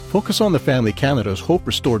Focus on the Family Canada's Hope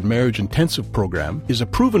Restored Marriage Intensive program is a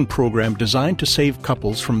proven program designed to save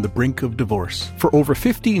couples from the brink of divorce. For over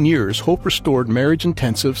 15 years, Hope Restored Marriage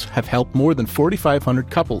Intensives have helped more than 4,500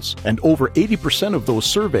 couples, and over 80% of those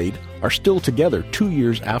surveyed are still together 2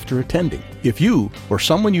 years after attending. If you or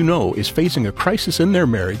someone you know is facing a crisis in their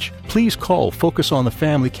marriage, please call Focus on the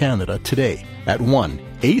Family Canada today at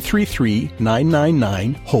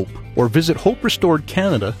 1-833-999-HOPE or visit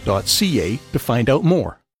hoperestoredcanada.ca to find out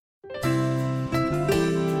more.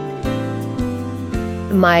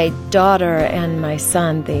 My daughter and my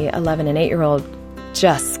son, the 11 and 8-year-old,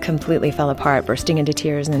 just completely fell apart, bursting into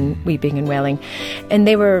tears and weeping and wailing. And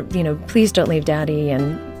they were, please don't leave Daddy.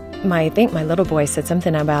 And I think my little boy said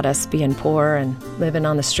something about us being poor and living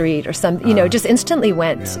on the street or something, just instantly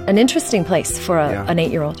went an interesting place for an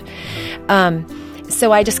 8-year-old.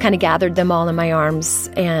 So I just kind of gathered them all in my arms,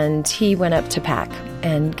 and he went up to pack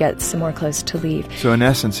and get some more clothes to leave. So in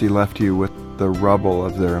essence, he left you with the rubble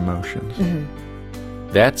of their emotions. Mm-hmm.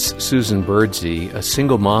 That's Susan Birdsey, a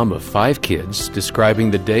single mom of 5 kids,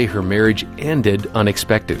 describing the day her marriage ended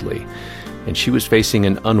unexpectedly, and she was facing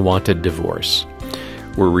an unwanted divorce.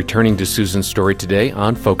 We're returning to Susan's story today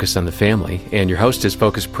on Focus on the Family, and your host is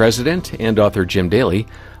Focus President and author Jim Daly.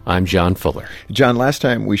 I'm John Fuller. John, last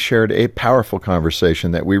time we shared a powerful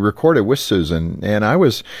conversation that we recorded with Susan, and I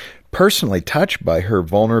was personally touched by her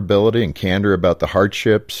vulnerability and candor about the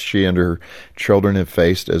hardships she and her children have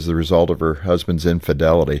faced as the result of her husband's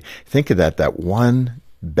infidelity. Think of that one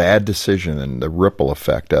bad decision and the ripple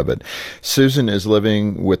effect of it. Susan is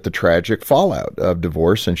living with the tragic fallout of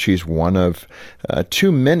divorce, and she's one of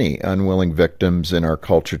too many unwilling victims in our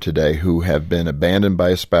culture today who have been abandoned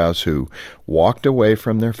by a spouse who walked away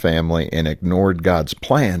from their family and ignored God's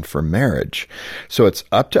plan for marriage. So it's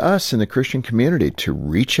up to us in the Christian community to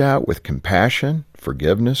reach out with compassion,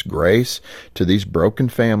 forgiveness, grace to these broken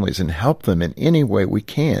families and help them in any way we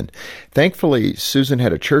can. Thankfully, Susan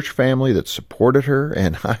had a church family that supported her,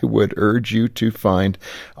 and I would urge you to find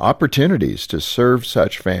opportunities to serve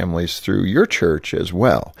such families through your church as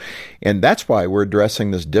well. And that's why we're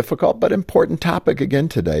addressing this difficult but important topic again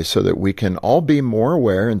today, so that we can all be more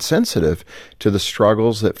aware and sensitive to the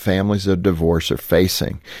struggles that families of divorce are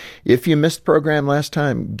facing. If you missed the program last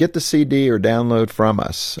time, get the CD or download from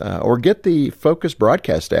us, or get the Focus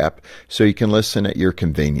Broadcast app so you can listen at your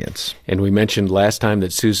convenience. And we mentioned last time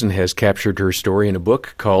that Susan has captured her story in a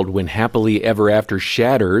book called When Happily Ever After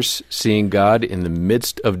Shatters, Seeing God in the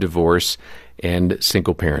Midst of Divorce and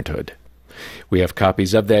Single Parenthood. We have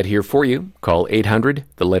copies of that here for you. Call 800,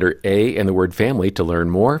 the letter A and the word family to learn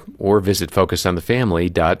more, or visit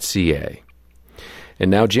focusonthefamily.ca.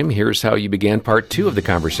 And now, Jim, here's how you began part 2 of the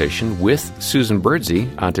conversation with Susan Birdsey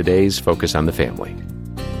on today's Focus on the Family.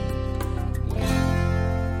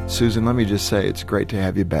 Susan, let me just say it's great to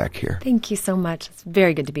have you back here. Thank you so much. It's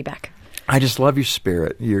very good to be back. I just love your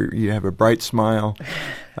spirit. You have a bright smile.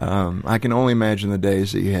 I can only imagine the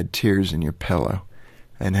days that you had tears in your pillow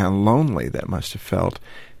and how lonely that must have felt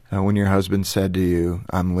when your husband said to you,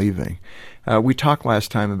 "I'm leaving." We talked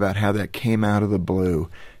last time about how that came out of the blue.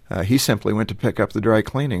 He simply went to pick up the dry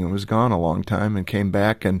cleaning and was gone a long time and came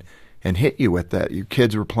back and hit you with that. Your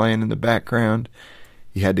kids were playing in the background.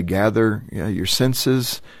 You had to gather your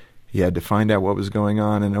senses. You had to find out what was going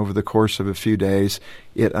on, and over the course of a few days,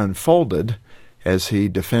 it unfolded as he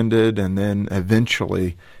defended and then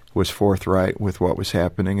eventually was forthright with what was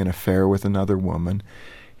happening, an affair with another woman.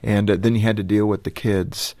 And then you had to deal with the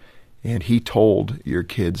kids, and he told your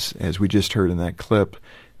kids, as we just heard in that clip,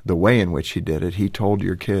 the way in which he did it. He told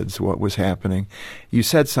your kids what was happening. You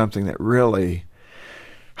said something that really...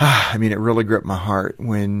 it really gripped my heart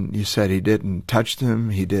when you said he didn't touch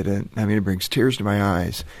them, he didn't... it brings tears to my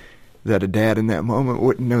eyes that a dad in that moment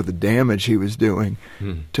wouldn't know the damage he was doing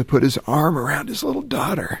to put his arm around his little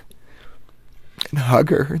daughter and hug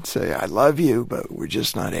her and say, "I love you, but we're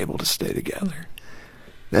just not able to stay together."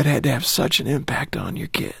 That had to have such an impact on your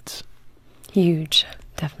kids. Huge.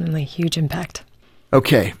 Definitely huge impact.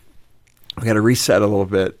 Okay. We got to reset a little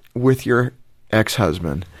bit with your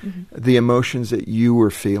ex-husband, the emotions that you were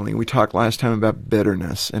feeling. We talked last time about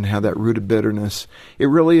bitterness and how that root of bitterness, it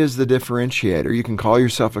really is the differentiator. You can call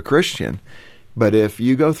yourself a Christian, but if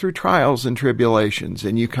you go through trials and tribulations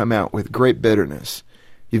and you come out with great bitterness,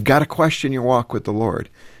 you've got to question your walk with the Lord,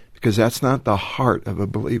 because that's not the heart of a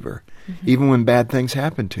believer, even when bad things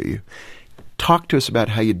happen to you. Talk to us about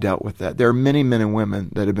how you dealt with that. There are many men and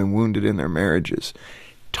women that have been wounded in their marriages.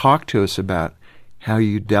 Talk to us about how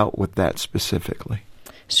you dealt with that specifically.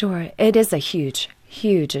 Sure. It is a huge,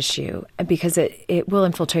 huge issue because it will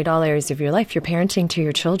infiltrate all areas of your life. You're parenting to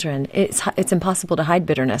your children. It's impossible to hide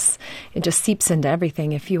bitterness. It just seeps into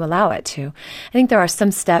everything if you allow it to. I think there are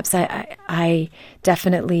some steps. I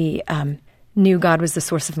definitely knew God was the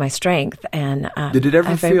source of my strength. And did it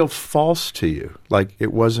ever feel false to you? Like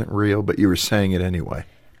it wasn't real, but you were saying it anyway?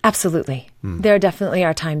 Absolutely. There definitely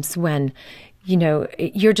are times when,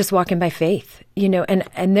 you're just walking by faith,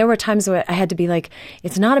 and there were times where I had to be like,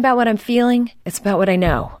 it's not about what I'm feeling. It's about what I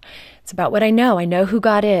know. It's about what I know. I know who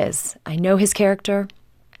God is. I know his character.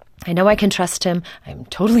 I know I can trust him. I'm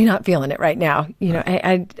totally not feeling it right now.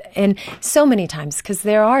 And so many times, because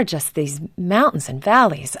there are just these mountains and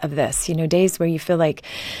valleys of this, days where you feel like,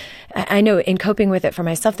 I know in coping with it for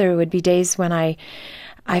myself, there would be days when I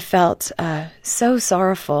felt so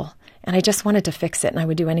sorrowful and I just wanted to fix it, and I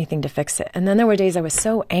would do anything to fix it. And then there were days I was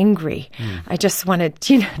so angry. I just wanted,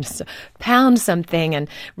 just to pound something and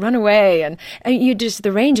run away. And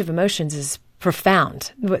the range of emotions is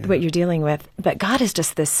profound, what you're dealing with. But God is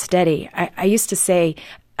just this steady. I used to say,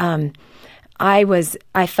 I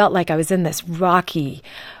felt like I was in this rocky,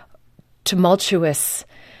 tumultuous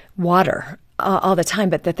water all the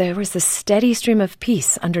time, but that there was this steady stream of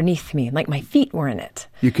peace underneath me, like my feet were in it.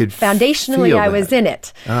 You could foundationally, feel I that. was in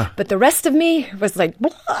it, but the rest of me was like,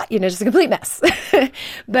 blah, just a complete mess.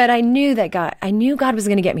 But I knew God was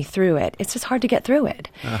going to get me through it. It's just hard to get through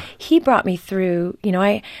it. He brought me through.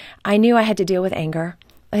 I knew I had to deal with anger.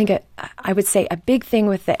 I think I would say a big thing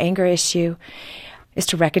with the anger issue is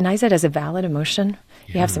to recognize it as a valid emotion.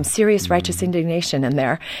 You have some serious righteous indignation in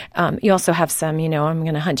there. You also have some, I'm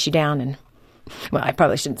going to hunt you down and. Well, I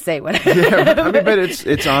probably shouldn't say what. But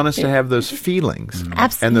it's honest to have those feelings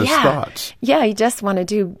and those thoughts. Yeah, you just want to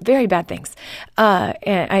do very bad things.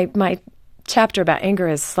 And my chapter about anger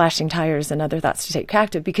is slashing tires and other thoughts to take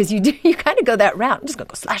captive, because you kind of go that route. I'm just going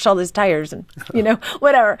to go slash all those tires and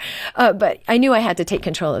whatever. But I knew I had to take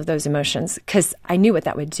control of those emotions because I knew what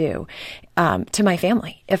that would do to my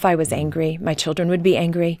family. If I was angry, my children would be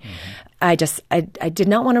angry. I did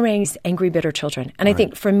not want to raise angry, bitter children. And I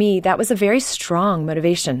think for me, that was a very strong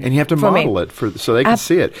motivation. And you have to model it so they can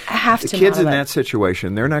see it. I have to The kids in model that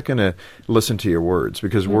situation, they're not going to listen to your words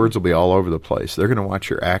because words will be all over the place. They're going to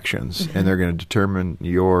watch your actions, and they're going to determine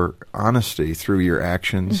your honesty through your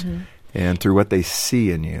actions and through what they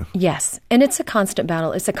see in you. Yes. And it's a constant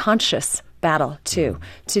battle. It's a conscious battle, too,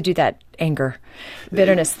 to do that anger,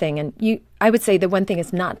 bitterness thing. And I would say the one thing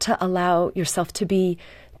is not to allow yourself to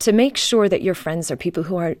make sure that your friends are people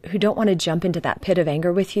who don't want to jump into that pit of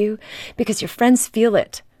anger with you, because your friends feel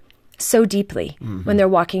it so deeply when they're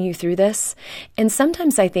walking you through this. And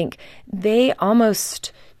sometimes I think they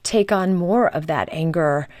almost take on more of that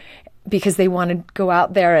anger because they want to go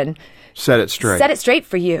out there and set it straight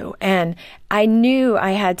for you. And I knew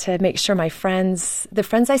I had to make sure the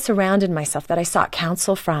friends I surrounded myself, that I sought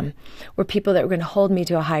counsel from, were people that were going to hold me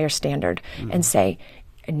to a higher standard and say,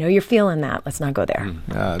 I know you're feeling that. Let's not go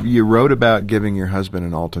there. You wrote about giving your husband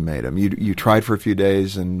an ultimatum. You tried for a few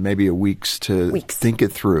days and maybe a weeks to think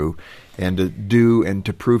it through and to do and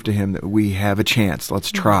to prove to him that we have a chance.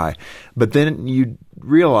 Let's try. But then you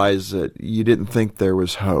realized that you didn't think there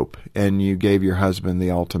was hope, and you gave your husband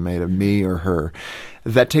the ultimatum, me or her.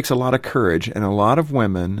 That takes a lot of courage, and a lot of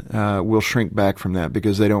women will shrink back from that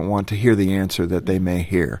because they don't want to hear the answer that they may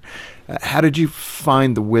hear. How did you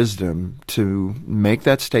find the wisdom to make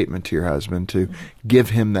that statement to your husband, to give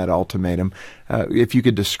him that ultimatum? If you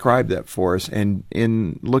could describe that for us, and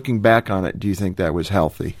in looking back on it, do you think that was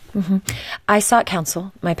healthy? I sought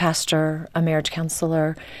counsel, my pastor, a marriage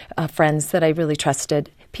counselor, friends that I really trusted,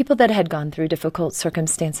 people that had gone through difficult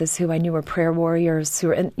circumstances who I knew were prayer warriors, who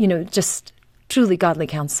were, just truly godly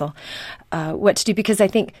counsel, what to do. Because I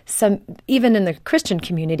think even in the Christian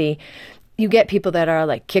community, you get people that are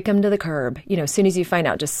like, kick him to the curb. As soon as you find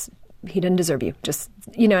out, he didn't deserve you.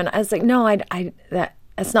 And I was like, no,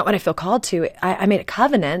 that's not what I feel called to. I made a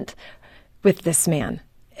covenant with this man.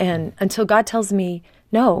 And until God tells me,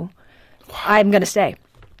 no, I'm going to stay.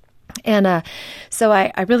 And so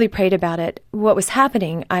I really prayed about it. What was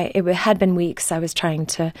happening, it had been weeks. I was trying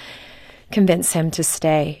to convince him to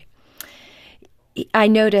stay. I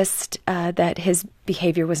noticed that his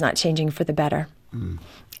behavior was not changing for the better.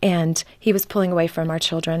 And he was pulling away from our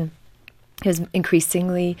children. He was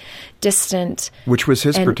increasingly distant. Which was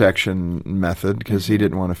his protection method, because he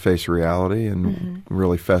didn't want to face reality and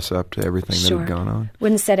really fess up to everything that had gone on.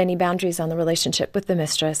 Wouldn't set any boundaries on the relationship with the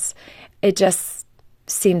mistress. It just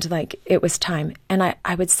seemed like it was time. And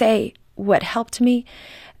I would say what helped me,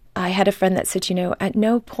 I had a friend that said, at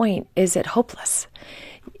no point is it hopeless.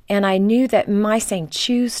 And I knew that my saying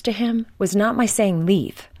choose to him was not my saying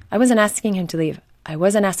leave. I wasn't asking him to leave. I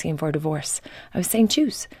wasn't asking for a divorce. I was saying,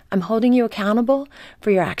 choose. I'm holding you accountable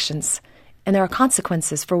for your actions. And there are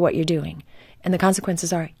consequences for what you're doing. And the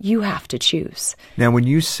consequences are you have to choose. Now, when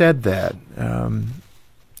you said that,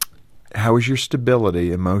 how was your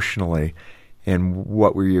stability emotionally? And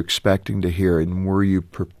what were you expecting to hear? And were you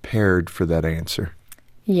prepared for that answer?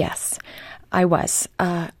 Yes, I was.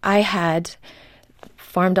 I had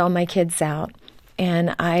farmed all my kids out.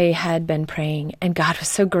 And I had been praying, and God was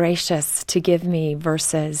so gracious to give me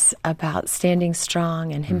verses about standing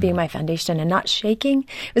strong and Him being my foundation and not shaking.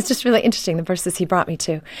 It was just really interesting, the verses He brought me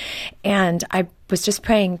to. And I was just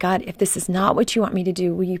praying, God, if this is not what you want me to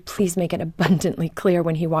do, will you please make it abundantly clear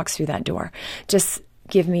when He walks through that door? Just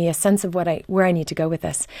give me a sense of where I need to go with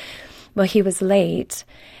this. Well, He was late,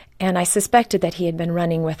 and I suspected that He had been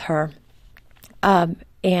running with her.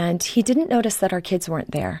 And He didn't notice that our kids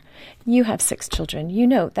weren't there. You have 6 children. You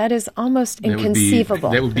know, that is almost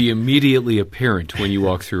inconceivable. That would be immediately apparent when you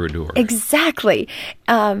walk through a door. Exactly.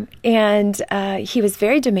 And he was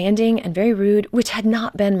very demanding and very rude, which had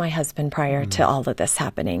not been my husband prior to all of this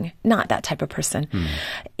happening. Not that type of person.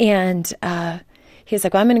 And he was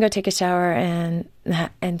like, well, I'm going to go take a shower and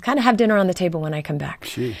kind of have dinner on the table when I come back.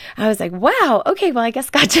 Gee. I was like, wow, okay, well, I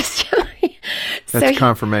guess God just showed me. That's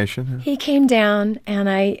confirmation. He came down, and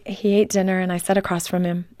he ate dinner, and I sat across from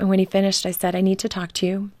him. And when he finished, I said, I need to talk to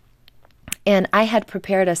you. And I had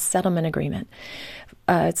prepared a settlement agreement.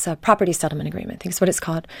 It's a property settlement agreement, I think is what it's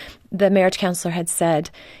called. The marriage counselor had said,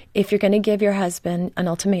 if you're going to give your husband an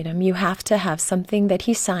ultimatum, you have to have something that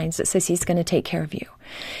he signs that says he's going to take care of you.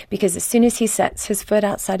 Because as soon as he sets his foot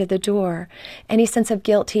outside of the door, any sense of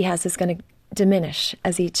guilt he has is going to diminish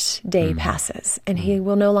as each day passes. And he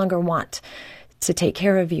will no longer want to take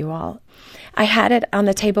care of you all. I had it on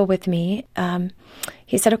the table with me.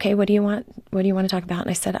 He said, okay, what do you want? What do you want to talk about? And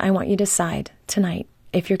I said, I want you to decide tonight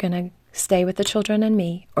if you're going to stay with the children and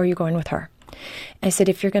me, or you're going with her. I said,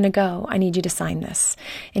 if you're going to go, I need you to sign this.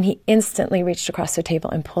 And he instantly reached across the table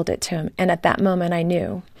and pulled it to him. And at that moment, I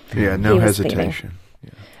knew. Yeah, no hesitation.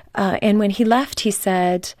 Yeah. And when he left, he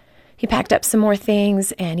said, he packed up some more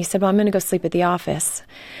things, and he said, well, I'm going to go sleep at the office.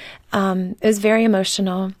 It was very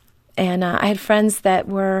emotional. And I had friends that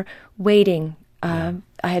were waiting. I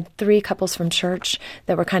had 3 couples from church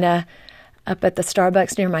that were kind of up at the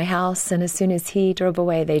Starbucks near my house, and as soon as he drove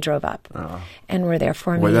away, they drove up and were there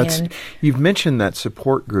for me. You've mentioned that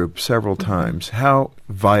support group several times. How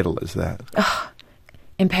vital is that?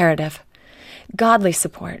 Imperative. Godly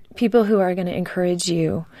support. People who are going to encourage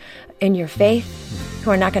you in your faith, who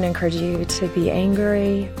are not going to encourage you to be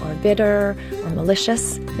angry or bitter or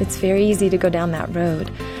malicious. It's very easy to go down that road.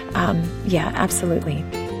 Yeah, absolutely.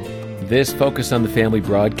 This Focus on the Family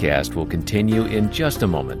broadcast will continue in just a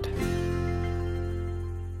moment.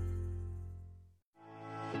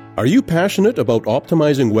 Are you passionate about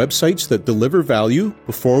optimizing websites that deliver value,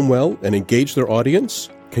 perform well, and engage their audience?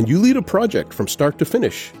 Can you lead a project from start to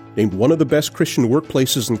finish? Named one of the best Christian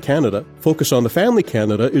workplaces in Canada, Focus on the Family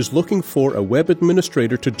Canada is looking for a web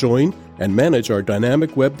administrator to join and manage our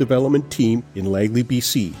dynamic web development team in Langley,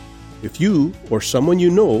 BC. If you or someone you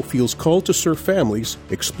know feels called to serve families,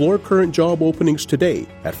 explore current job openings today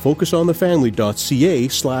at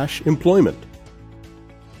focusonthefamily.ca/employment.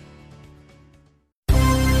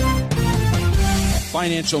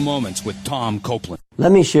 Financial Moments with Tom Copeland.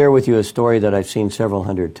 Let me share with you a story that I've seen several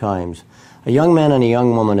hundred times. A young man and a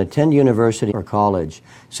young woman attend university or college.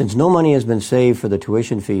 Since no money has been saved for the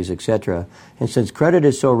tuition fees, etc., and since credit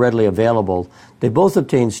is so readily available, they both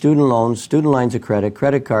obtain student loans, student lines of credit,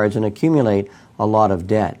 credit cards, and accumulate a lot of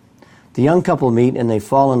debt. The young couple meet and they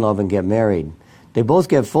fall in love and get married. They both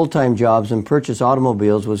get full-time jobs and purchase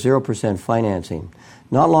automobiles with 0% financing.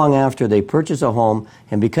 Not long after, they purchase a home,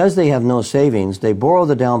 and because they have no savings, they borrow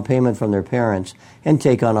the down payment from their parents and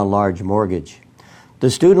take on a large mortgage. The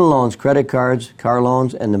student loans, credit cards, car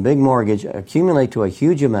loans, and the big mortgage accumulate to a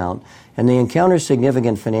huge amount, and they encounter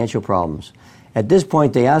significant financial problems. At this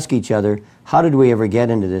point, they ask each other, how did we ever get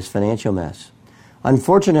into this financial mess?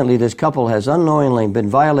 Unfortunately, this couple has unknowingly been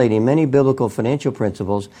violating many biblical financial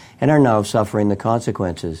principles and are now suffering the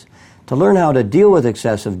consequences. To learn how to deal with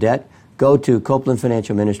excessive debt, go to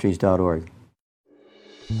CopelandFinancialMinistries.org.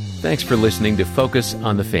 Thanks for listening to Focus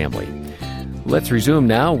on the Family. Let's resume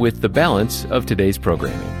now with the balance of today's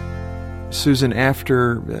programming. Susan,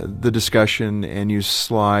 after the discussion and you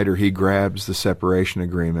slide or he grabs the separation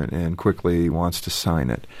agreement and quickly wants to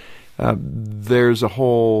sign it, there's a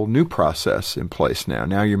whole new process in place now.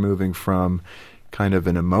 Now you're moving from kind of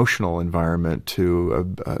an emotional environment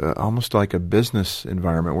to almost like a business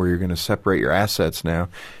environment where you're going to separate your assets now.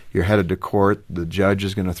 You're headed to court. The judge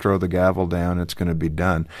is going to throw the gavel down. It's going to be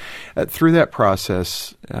done. Through that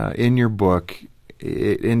process, in your book,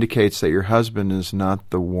 it indicates that your husband is not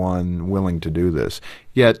the one willing to do this.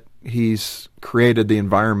 Yet he's created the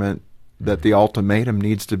environment that the ultimatum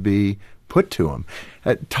needs to be put to him.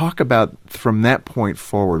 Talk about, from that point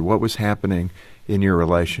forward, what was happening in your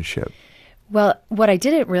relationship. Well, what I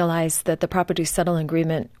didn't realize that the property settlement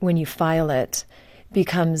agreement, when you file it,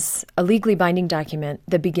 becomes a legally binding document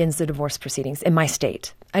that begins the divorce proceedings in my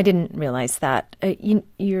state. I didn't realize that.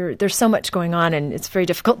 There's so much going on, and it's very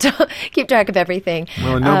difficult to keep track of everything.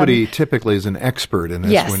 Well, nobody typically is an expert in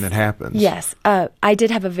this when it happens. Yes. I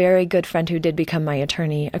did have a very good friend who did become my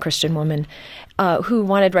attorney, a Christian woman, who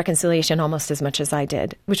wanted reconciliation almost as much as I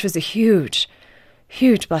did, which was a huge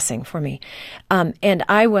blessing for me. And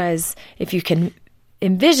I was, if you can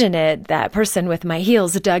envision it, that person with my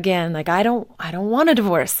heels dug in, like, I don't want a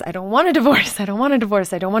divorce. I don't want a divorce. I don't want a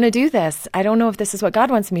divorce. I don't want to do this. I don't know if this is what God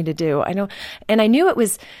wants me to do. And I knew it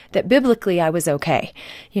was that biblically I was okay,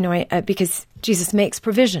 because Jesus makes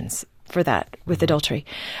provisions for that with adultery.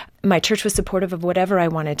 My church was supportive of whatever I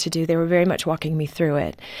wanted to do. They were very much walking me through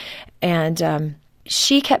it. And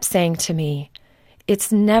she kept saying to me,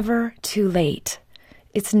 it's never too late.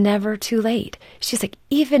 It's never too late. She's like,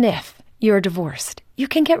 even if you're divorced, you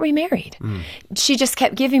can get remarried. She just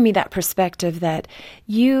kept giving me that perspective that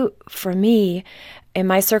for me, in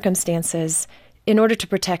my circumstances, in order to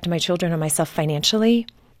protect my children and myself financially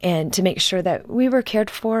and to make sure that we were cared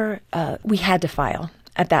for, we had to file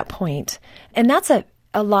at that point. And that's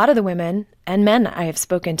a lot of the women and men I have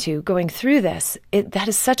spoken to going through this, that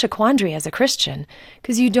is such a quandary as a Christian,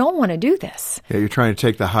 because you don't want to do this. Yeah, you're trying to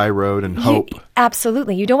take the high road and hope.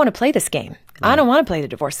 Absolutely. You don't want to play this game. Right. I don't want to play the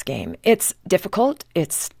divorce game. It's difficult.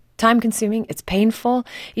 It's time-consuming. It's painful.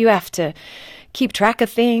 You have to keep track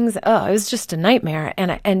of things. Oh, it was just a nightmare.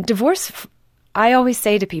 And divorce, I always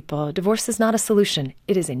say to people, divorce is not a solution.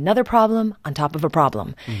 It is another problem on top of a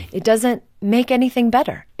problem. It doesn't make anything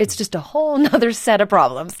better. It's just a whole nother set of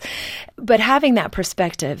problems. But having that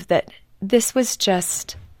perspective that this was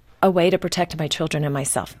just a way to protect my children and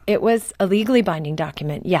myself. It was a legally binding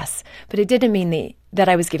document, yes, but it didn't mean that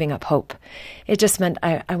I was giving up hope. It just meant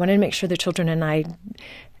I wanted to make sure the children and I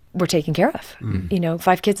were taken care of.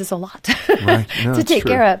 5 kids is a lot right. No, to take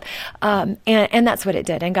care of. And that's what it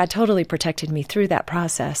did. And God totally protected me through that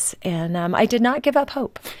process. And I did not give up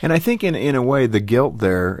hope. And I think in a way, the guilt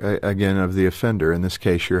there, again, of the offender, in this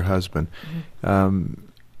case, your husband,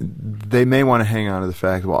 they may want to hang on to the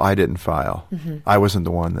fact, well, I didn't file. I wasn't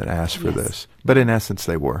the one that asked for this. But in essence,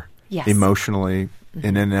 they were. Yes. Emotionally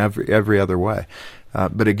and in every other way.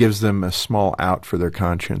 But it gives them a small out for their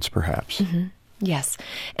conscience, perhaps. Yes.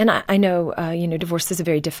 And I know, divorce is a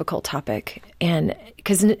very difficult topic, and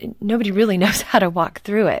because nobody really knows how to walk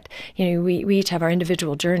through it. We each have our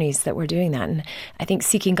individual journeys that we're doing that. And I think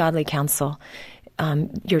seeking godly counsel,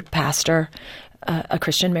 your pastor, a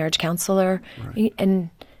Christian marriage counselor, right, and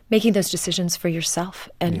making those decisions for yourself.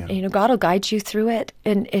 And, God will guide you through it.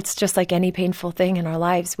 And it's just like any painful thing in our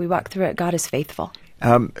lives. We walk through it. God is faithful.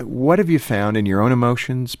 What have you found in your own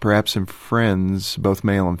emotions, perhaps in friends, both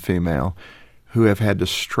male and female, who have had to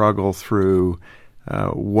struggle through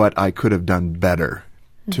what I could have done better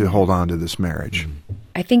to hold on to this marriage?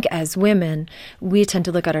 I think as women, we tend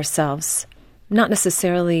to look at ourselves not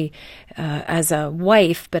necessarily as a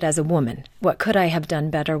wife, but as a woman. What could I have done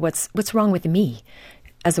better? What's wrong with me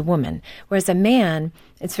as a woman? Whereas a man,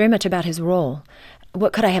 it's very much about his role.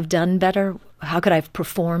 What could I have done better? How could I have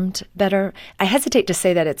performed better? I hesitate to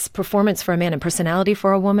say that it's performance for a man and personality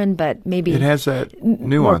for a woman, but maybe it has that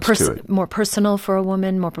nuance to it. More personal for a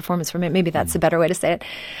woman, more performance for a man. Maybe that's a better way to say it.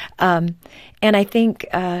 And I think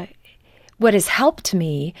what has helped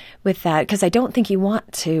me with that, because I don't think you want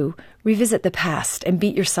to revisit the past and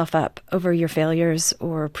beat yourself up over your failures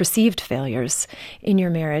or perceived failures in your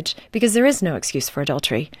marriage, because there is no excuse for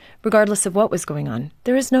adultery, regardless of what was going on.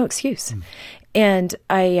 There is no excuse. And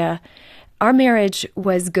our marriage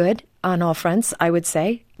was good on all fronts, I would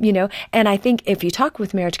say, and I think if you talk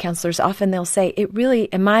with marriage counselors, often they'll say it really,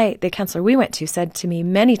 the counselor we went to said to me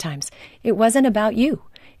many times, it wasn't about you.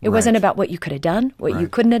 It wasn't about what you could have done, what you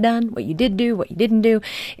couldn't have done, what you did do, what you didn't do.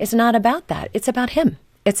 It's not about that. It's about him.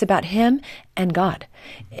 It's about him and God.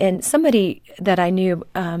 And somebody that I knew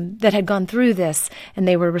that had gone through this and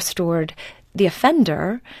they were restored, the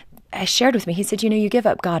offender shared with me, he said, you give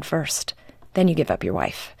up God first, then you give up your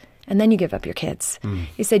wife, and then you give up your kids.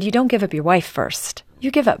 He said, you don't give up your wife first,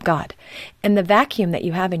 you give up God. And the vacuum that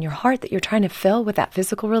you have in your heart that you're trying to fill with that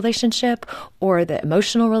physical relationship or the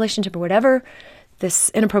emotional relationship or whatever this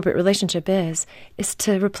inappropriate relationship is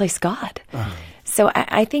to replace God. So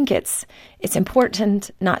I think it's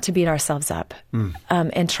important not to beat ourselves up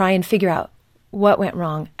and try and figure out what went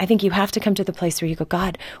wrong. I think you have to come to the place where you go,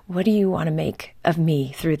 God, what do you want to make of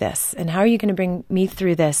me through this? And how are you going to bring me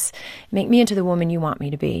through this, make me into the woman you want me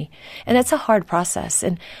to be? And it's a hard process.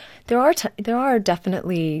 And there are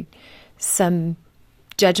definitely some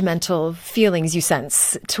judgmental feelings you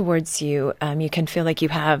sense towards you. You can feel like you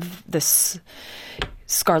have this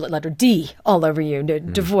scarlet letter D all over you,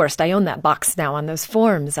 divorced. I own that box now on those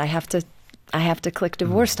forms. I have to click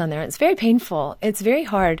divorced on there. It's very painful. It's very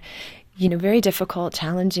hard. Very difficult,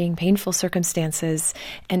 challenging, painful circumstances,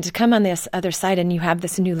 and to come on this other side and you have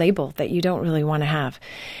this new label that you don't really want to have.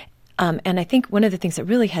 And I think one of the things that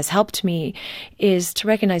really has helped me is to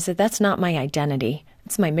recognize that that's not my identity.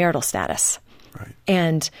 It's my marital status. Right.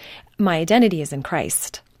 And my identity is in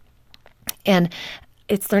Christ. And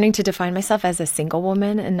it's learning to define myself as a single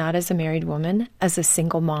woman and not as a married woman, as a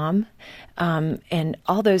single mom, and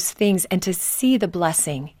all those things, and to see the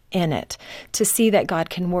blessing in it, to see that God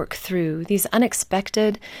can work through these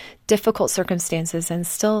unexpected, difficult circumstances and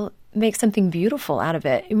still make something beautiful out of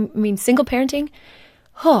it. I mean, single parenting,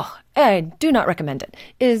 I do not recommend it.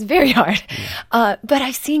 It is very hard. But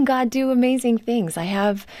I've seen God do amazing things. I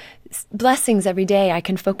have blessings every day I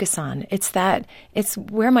can focus on. It's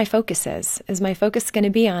where my focus is. Is my focus going to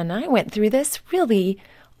be on, I went through this really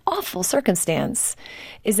awful circumstance.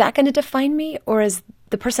 Is that going to define me? Or is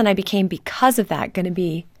the person I became because of that going to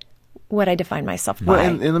be what I define myself by? Well,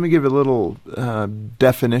 and let me give a little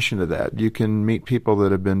definition to that. You can meet people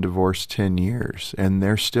that have been divorced 10 years, and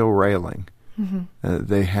they're still railing. Mm-hmm.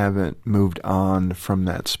 They haven't moved on from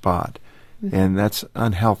that spot. Mm-hmm. And that's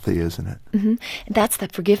unhealthy, isn't it? Mm-hmm. That's the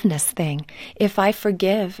forgiveness thing. If I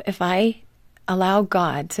forgive, if I allow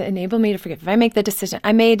God to enable me to forgive, if I make the decision,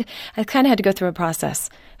 I kind of had to go through a process.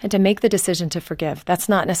 I had to make the decision to forgive. That's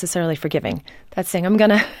not necessarily forgiving. That's saying, I'm going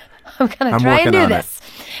to try and do this.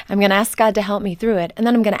 I'm going to ask God to help me through it, and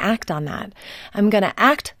then I'm going to act on that. I'm going to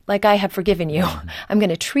act like I have forgiven you. I'm going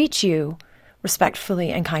to treat you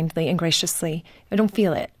respectfully and kindly and graciously. I don't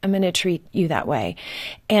feel it. I'm going to treat you that way.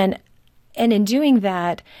 And in doing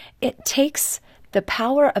that, it takes the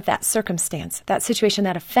power of that circumstance, that situation,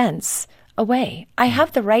 that offense away. I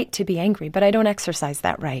have the right to be angry, but I don't exercise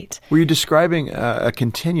that right. Were you describing a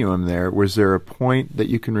continuum there? Was there a point that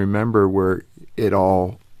you can remember where it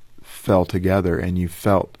all fell together and you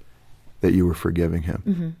felt that you were forgiving him?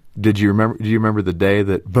 Mm-hmm. Do you remember the day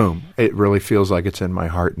that, boom, it really feels like it's in my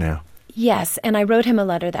heart now? Yes, and I wrote him a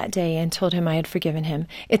letter that day and told him I had forgiven him.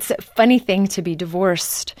 It's a funny thing to be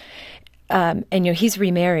divorced, and he's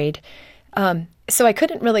remarried. So I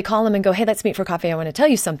couldn't really call him and go, hey, let's meet for coffee. I want to tell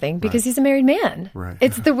you something, because he's a married man. Right.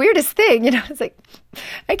 It's the weirdest thing. It's like,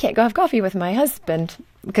 I can't go have coffee with my husband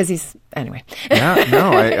because he's, anyway. Yeah,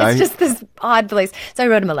 no, it's just this odd place. So I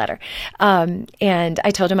wrote him a letter. And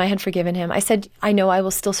I told him I had forgiven him. I said, I know I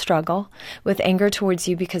will still struggle with anger towards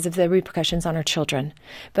you because of the repercussions on our children.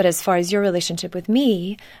 But as far as your relationship with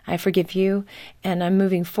me, I forgive you, and I'm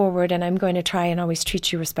moving forward, and I'm going to try and always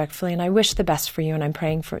treat you respectfully. And I wish the best for you, and I'm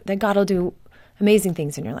praying that God will do amazing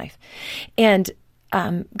things in your life. And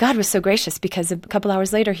God was so gracious, because a couple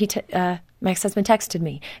hours later, my ex-husband texted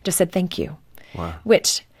me, just said thank you. Wow.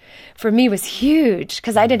 Which for me was huge,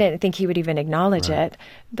 because I didn't think he would even acknowledge it.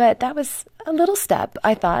 But that was a little step,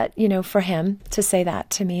 I thought, for him to say that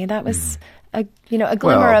to me. That was a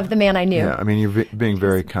glimmer of the man I knew. Yeah, I mean, you're being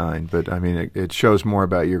very kind, but I mean, it shows more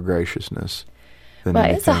about your graciousness. Well,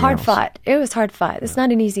 it's a hard fought. It was hard fought. It's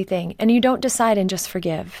not an easy thing. And you don't decide and just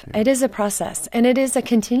forgive. Yeah. It is a process. And it is a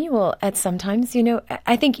continual at sometimes.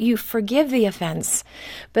 I think you forgive the offense.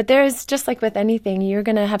 But there's, just like with anything, you're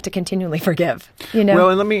going to have to continually forgive. Well,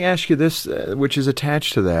 and let me ask you this, which is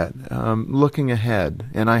attached to that. Looking ahead,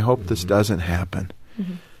 and I hope this doesn't happen.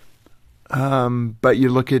 Mm-hmm. But you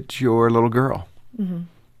look at your little girl. Mm-hmm.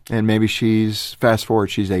 And maybe fast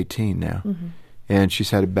forward, she's 18 now. Mm-hmm. And she's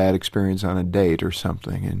had a bad experience on a date or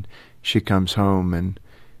something, and she comes home and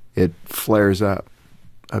it flares up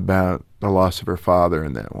about the loss of her father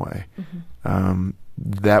in that way. Mm-hmm.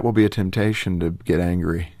 That will be a temptation to get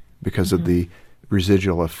angry because of the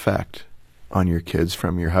residual effect on your kids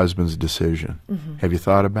from your husband's decision. Mm-hmm. Have you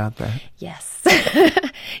thought about that? Yes.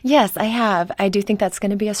 Yes, I have. I do think that's going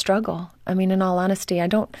to be a struggle. I mean, in all honesty, I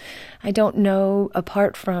don't know,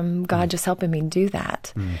 apart from God just helping me do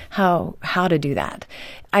that, how to do that.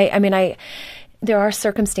 There are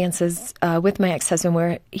circumstances with my ex-husband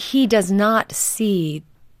where he does not see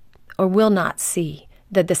or will not see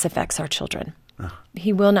that this affects our children.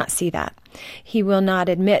 He will not see that. He will not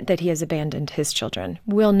admit that he has abandoned his children,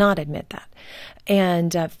 will not admit that,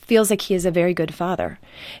 and feels like he is a very good father,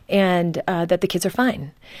 and that the kids are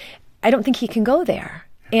fine. I don't think he can go there.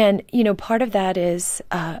 And, part of that is,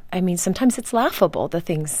 sometimes it's laughable, the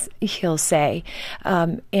things he'll say,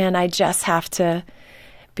 and I just have to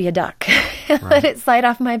be a duck and let it slide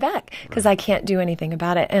off my back because I can't do anything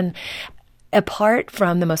about it. And apart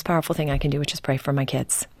from the most powerful thing I can do, which is pray for my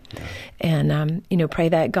kids. And, pray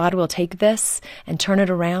that God will take this and turn it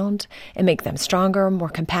around and make them stronger, more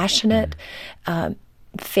compassionate,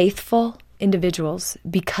 faithful individuals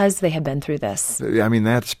because they have been through this.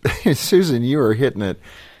 That's, Susan, you are hitting it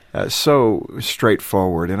so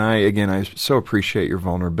straightforward. And I so appreciate your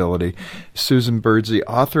vulnerability. Susan Birdsey,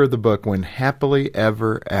 author of the book, When Happily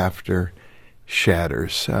Ever After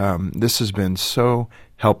Shatters. This has been so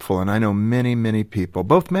helpful. And I know many, many people,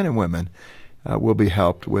 both men and women, will be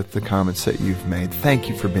helped with the comments that you've made. Thank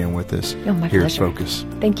you for being with us here at Focus.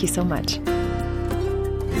 Thank you so much.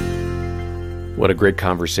 What a great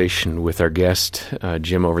conversation with our guest,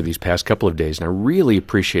 Jim, over these past couple of days. And I really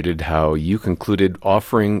appreciated how you concluded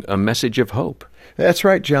offering a message of hope. That's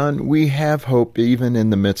right, John. We have hope even in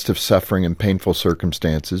the midst of suffering and painful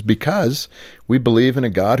circumstances because we believe in a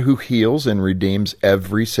God who heals and redeems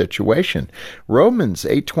every situation. Romans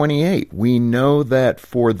 8:28, we know that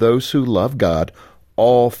for those who love God,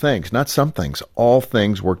 all things, not some things, all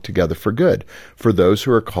things work together for good, for those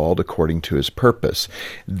who are called according to his purpose.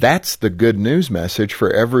 That's the good news message for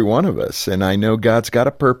every one of us. And I know God's got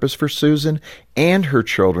a purpose for Susan and her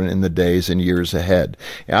children in the days and years ahead.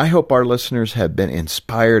 And I hope our listeners have been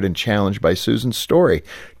inspired and challenged by Susan's story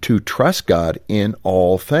to trust God in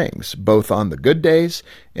all things, both on the good days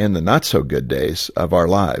and the not so good days of our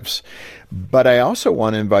lives. But I also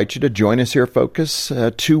want to invite you to join us here at Focus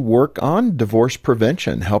to work on divorce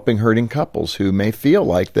prevention, helping hurting couples who may feel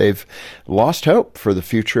like they've lost hope for the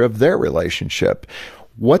future of their relationship.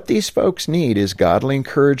 What these folks need is godly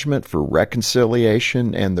encouragement for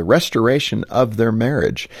reconciliation and the restoration of their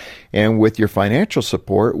marriage. And with your financial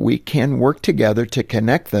support, we can work together to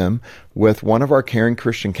connect them with one of our caring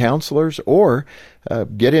Christian counselors or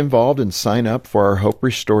get involved and sign up for our Hope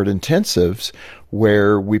Restored intensives,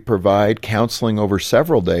 where we provide counseling over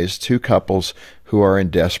several days to couples who are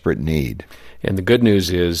in desperate need. And the good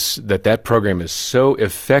news is that program is so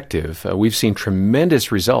effective. We've seen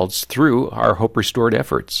tremendous results through our Hope Restored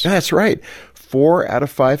efforts. That's right. 4 out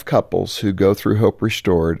of 5 couples who go through Hope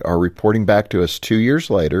Restored are reporting back to us 2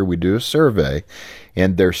 years later. We do a survey,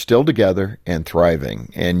 and they're still together and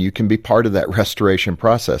thriving. And you can be part of that restoration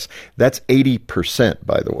process. That's 80%,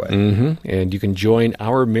 by the way. Mm-hmm. And you can join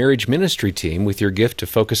our marriage ministry team with your gift to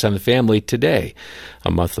Focus on the Family today,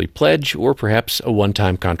 a monthly pledge or perhaps a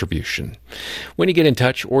one-time contribution. When you get in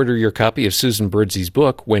touch, order your copy of Susan Birdsey's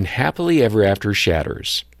book, When Happily Ever After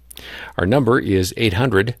Shatters. Our number is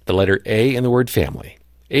 800, the letter A in the word family,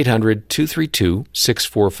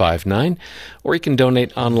 800-232-6459, or you can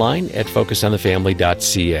donate online at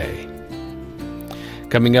focusonthefamily.ca.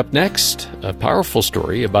 Coming up next, a powerful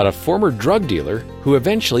story about a former drug dealer who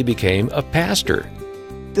eventually became a pastor.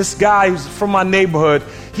 This guy who's from my neighborhood,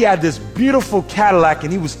 he had this beautiful Cadillac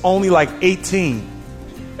and he was only like 18.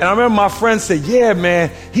 And I remember my friend said, yeah,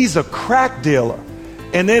 man, he's a crack dealer.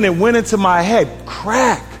 And then it went into my head,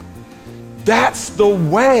 crack. That's the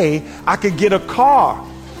way I could get a car.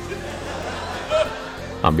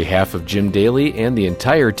 On behalf of Jim Daly and the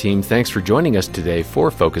entire team, thanks for joining us today for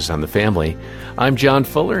Focus on the Family. I'm John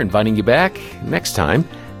Fuller, inviting you back next time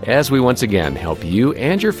as we once again help you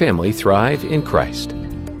and your family thrive in Christ.